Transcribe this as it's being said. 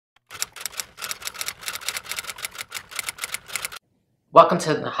Welcome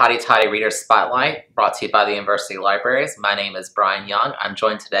to the Hotty Toddy Reader Spotlight, brought to you by the University Libraries. My name is Brian Young. I'm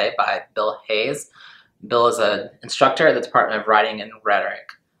joined today by Bill Hayes. Bill is an instructor at the Department of Writing and Rhetoric.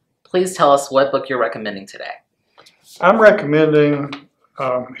 Please tell us what book you're recommending today. I'm recommending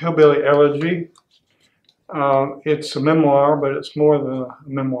Hillbilly, Elegy. It's a memoir, but it's more than a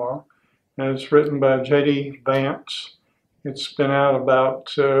memoir. And it's written by J.D. Vance. It's been out about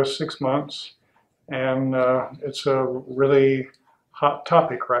 6 months, and it's a really hot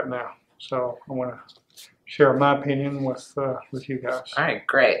topic right now. So I want to share my opinion with you guys. All right,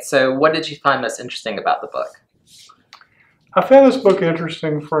 great. So what did you find most interesting about the book? I found this book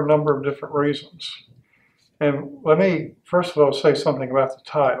interesting for a number of different reasons. And let me first of all say something about the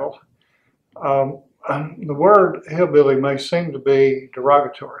title. The word hillbilly may seem to be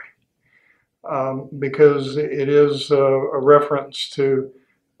derogatory because it is a reference to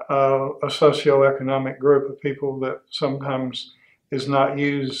a socioeconomic group of people that sometimes is not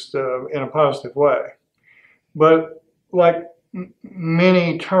used in a positive way. But like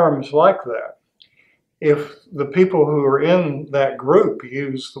many terms like that, if the people who are in that group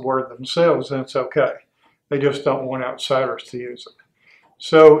use the word themselves, then it's okay. They just don't want outsiders to use it.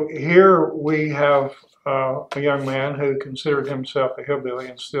 So here we have a young man who considered himself a hillbilly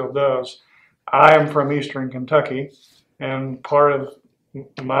and still does. I am from Eastern Kentucky, and part of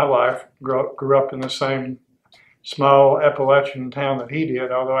my life grew up in the same small Appalachian town that he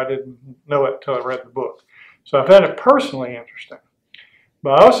did, although I didn't know it until I read the book. So I found it personally interesting.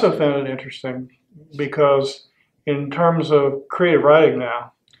 But I also found it interesting because in terms of creative writing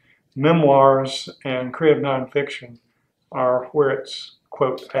now, memoirs and creative nonfiction are where it's,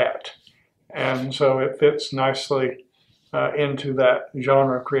 quote, at. And so it fits nicely into that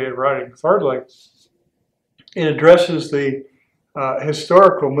genre of creative writing. Thirdly, it addresses the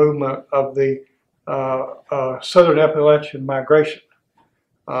historical movement of the Southern Appalachian migration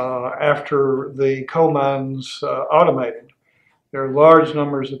after the coal mines automated. There are large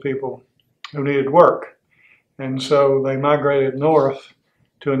numbers of people who needed work, and so they migrated north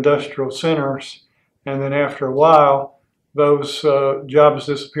to industrial centers, and then after a while those jobs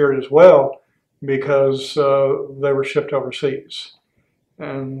disappeared as well because they were shipped overseas.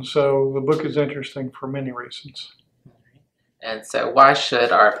 And so the book is interesting for many reasons. And so why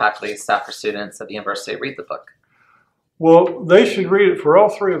should our faculty, staff, or students at the university read the book? Well, they should read it for all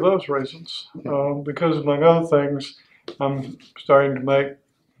three of those reasons, because among other things, I'm starting to make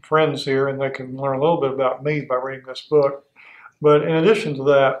friends here and they can learn a little bit about me by reading this book. But in addition to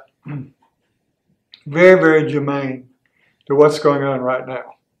that, very, very germane to what's going on right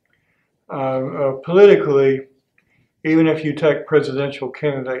now. Politically, even if you take presidential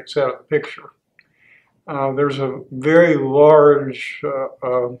candidates out of the picture, there's a very large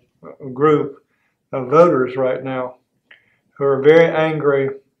group of voters right now who are very angry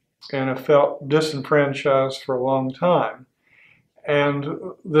and have felt disenfranchised for a long time. And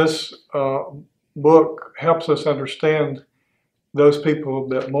this book helps us understand those people a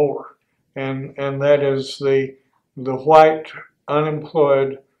bit more. And that is the white,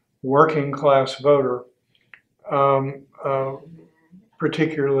 unemployed, working class voter,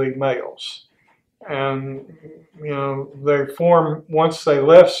 particularly males. And, you know, they form, once they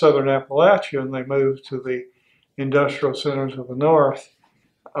left Southern Appalachia and they moved to the industrial centers of the North,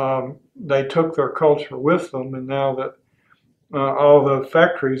 they took their culture with them, and now that all the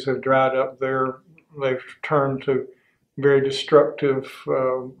factories have dried up there, they've turned to very destructive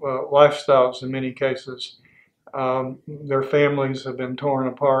lifestyles in many cases. Their families have been torn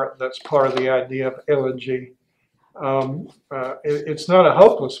apart. That's part of the idea of elegy. It's not a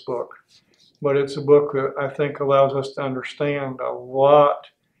hopeless book, but it's a book that I think allows us to understand a lot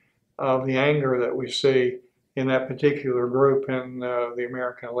of the anger that we see in that particular group in the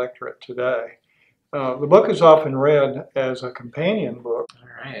American electorate today. The book is often read as a companion book.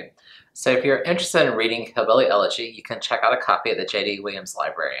 All right. So if you're interested in reading Hillbilly Elegy, you can check out a copy at the J.D. Williams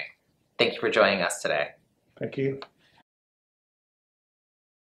Library. Thank you for joining us today. Thank you.